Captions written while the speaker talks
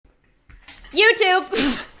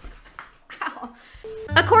YouTube! Ow.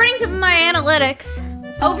 According to my analytics,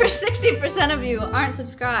 over 60% of you aren't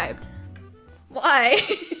subscribed. Why?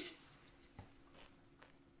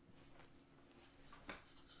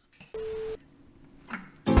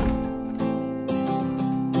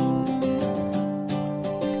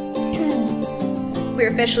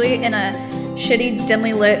 We're officially in a shitty,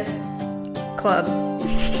 dimly lit club.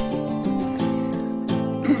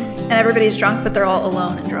 And everybody's drunk, but they're all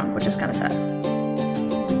alone and drunk, which is kind of sad.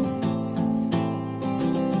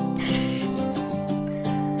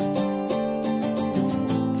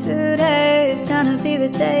 Today is gonna be the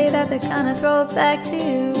day that they're gonna throw it back to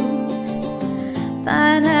you.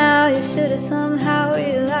 By now you should have somehow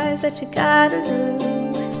realized that you gotta lose.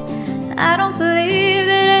 I don't believe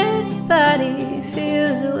that anybody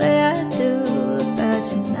feels the way I do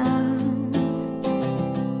about you now.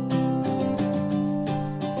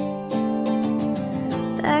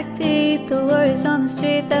 Backbeat, the word is on the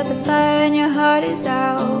street that the fire in your heart is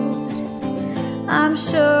out. I'm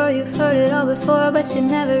sure you've heard it all before, but you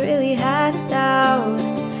never really had a doubt.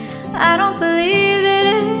 I don't believe that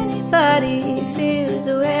anybody feels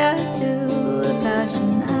the way I do about you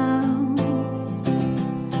now.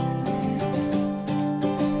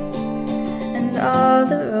 And all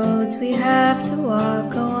the roads we have to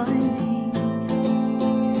walk are winding,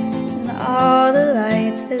 and all the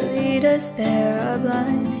lights that lead us there are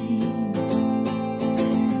blinding.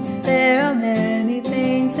 There are many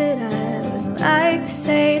things that I would like to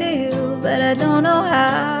say to you, but I don't know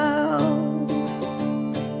how.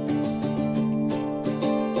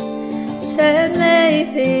 Said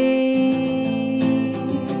maybe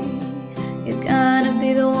you're gonna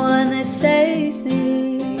be the one that saves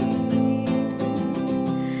me.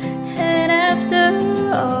 And after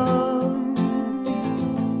all,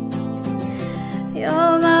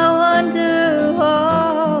 you're my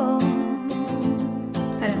Wonderwall.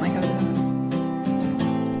 I didn't like how I did that.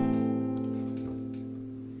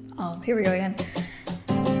 Oh, here we go again.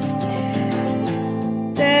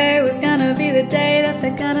 There was gonna be the day that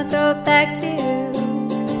they're gonna throw it back to you.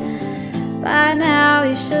 By now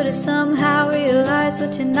you should have somehow realized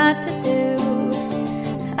what you're not to do.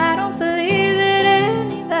 I don't believe that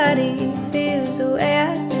anybody feels the way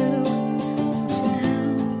I do.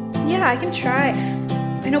 Yeah, I can try.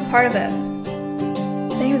 I know part of it.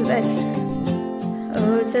 Think of the bits.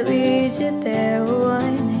 Roads that lead you there were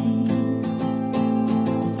winding.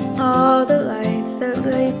 All the lights that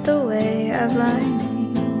lead the way are blinding.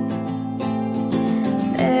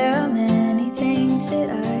 There are many things that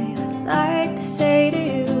I would like to say to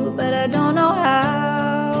you, but I don't know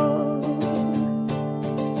how.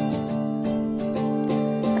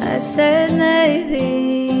 I said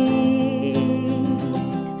maybe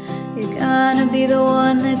you're gonna be the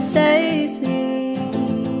one that saves me.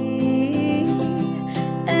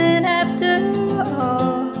 And after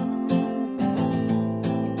all,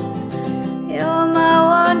 you're my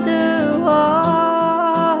Wonderwall.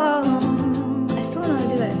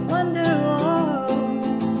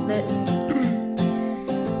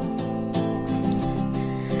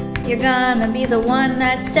 You're gonna be the one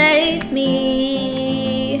that saves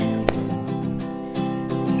me.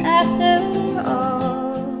 After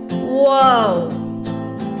all. Whoa.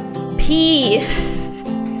 P.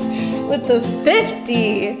 With the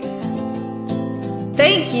 50.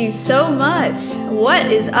 Thank you so much. What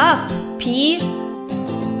is up, P?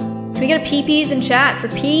 Can we get a PPs in chat for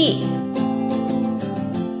P?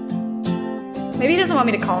 Maybe he doesn't want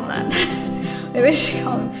me to call him that. Maybe I should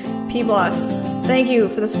call him P-Boss. Thank you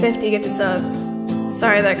for the 50 gifted subs.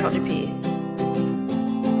 Sorry that I called you P.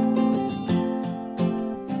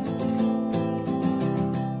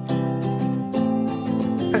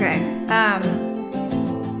 Okay,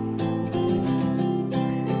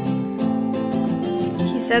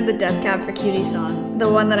 he said the Death Cab for Cutie song. The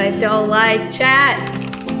one that I don't like, chat!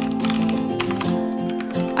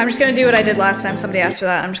 I'm just gonna do what I did last time somebody asked for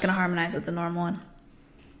that. I'm just gonna harmonize with the normal one.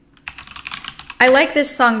 I like this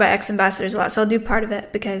song by X Ambassadors a lot, so I'll do part of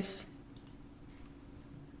it because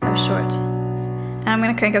it was short. And I'm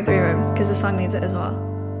gonna crank up the reverb because the song needs it as well.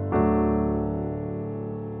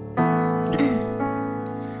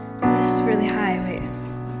 This is really high, wait.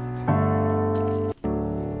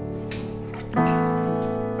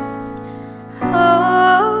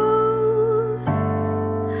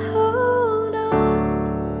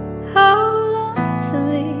 Hold on to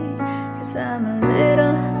me, 'cause I'm a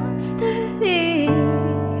little unsteady.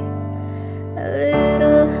 A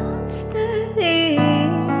little unsteady.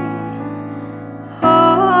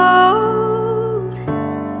 Hold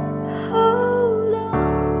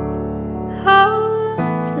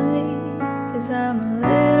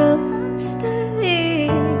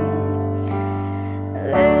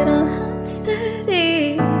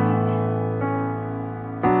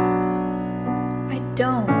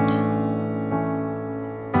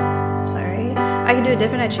do a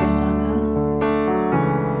different Ed Sheeran song though.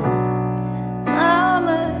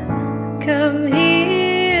 Mama, come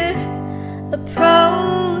here,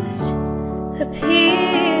 approach,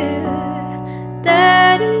 appear.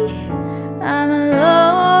 Daddy, I'm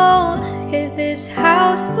alone, 'cause this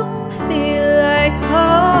house don't feel like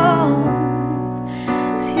home.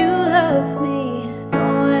 If you love me,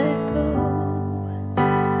 don't let go.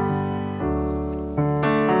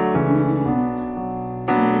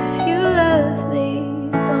 If you love me,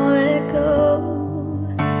 don't let go.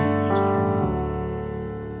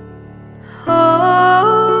 Hold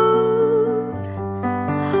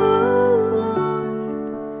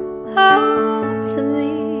on to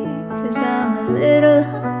me, 'cause I'm a little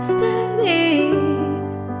unsteady,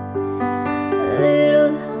 a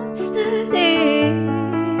little unsteady.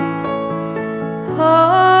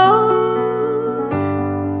 Hold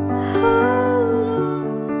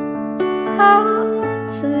on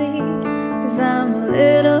to me, 'cause I'm a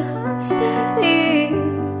little unsteady,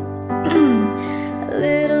 a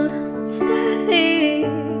little unsteady.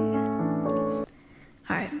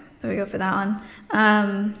 Alright, there we go for that one.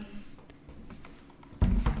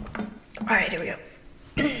 Alright, here we go.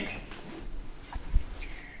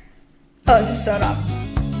 Oh, this is so not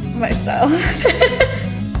my style.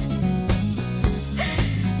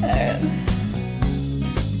 Alright.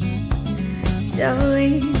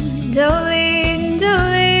 Jolene, Jolene,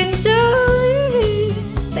 Jolene, Jolene.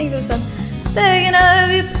 Thank you for the song. Begging of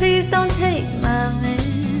you, please don't take my man.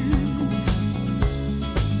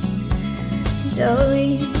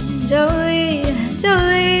 Jolene, Jolene,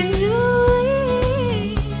 Jolene,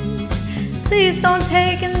 Jolene. Please don't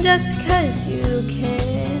take him just because you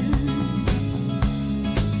can.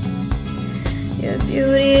 Your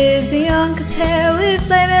beauty is beyond compare, with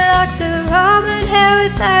flaming locks of auburn hair,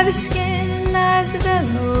 with ivory skin and eyes of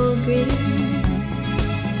emerald green.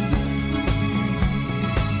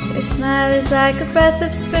 Your smile is like a breath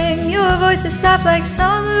of spring, your voice is soft like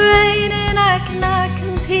summer rain, and I cannot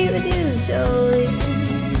compete with you, Jolene.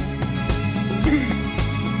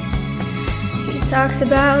 He talks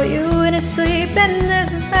about you in his sleep, and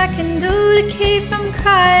there's nothing I can do to keep from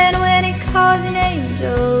crying when he calls your name,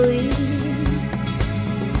 Jolene.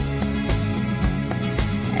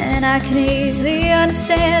 And I can easily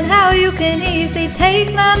understand how you can easily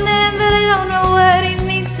take my man, but I don't know what he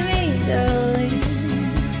means to me, Jolene.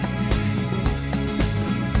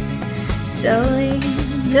 Jolene,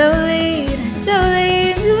 Jolene,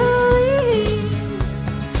 Jolene, Jolene.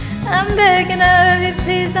 I'm begging of you,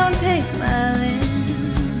 please don't take my land.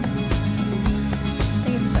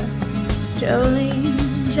 Thank you, sir. Jolene,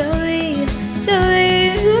 Jolene,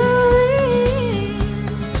 Jolene, Jolene.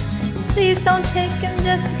 Please don't take him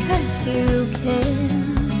just because you can.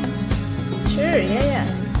 Sure, yeah.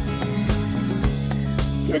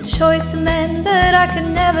 Good choice of man, but I could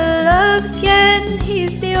never love again.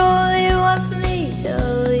 He's the only one for me,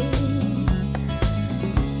 Jolene.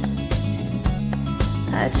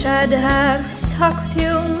 I tried to have this talk with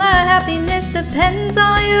you. My happiness depends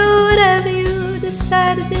on you. Whatever you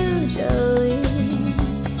decide to do, Jolene.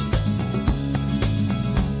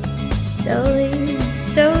 Jolene,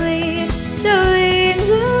 Jolene, Jolene,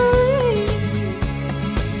 Jolene.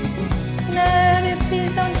 No,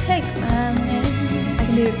 please don't take my man. I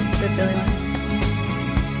can do the Billy one.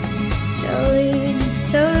 Jolene,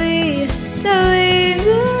 Jolene, Jolene,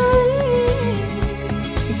 Jolene.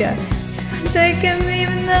 Yeah. Take him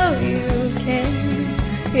even though you can.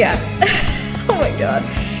 Yeah. Oh my god.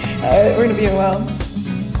 Alright, we're gonna be a while.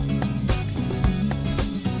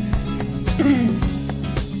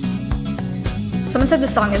 Someone said the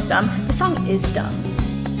song is dumb. The song is dumb.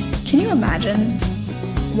 Can you imagine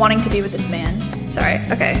wanting to be with this man? Sorry.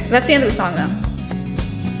 Okay, that's the end of the song though.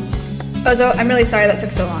 Oh, so I'm really sorry that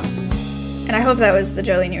took so long. And I hope that was the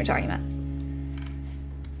Jolene you were talking about.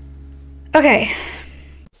 Okay.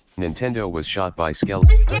 Nintendo was shot by Mizkif.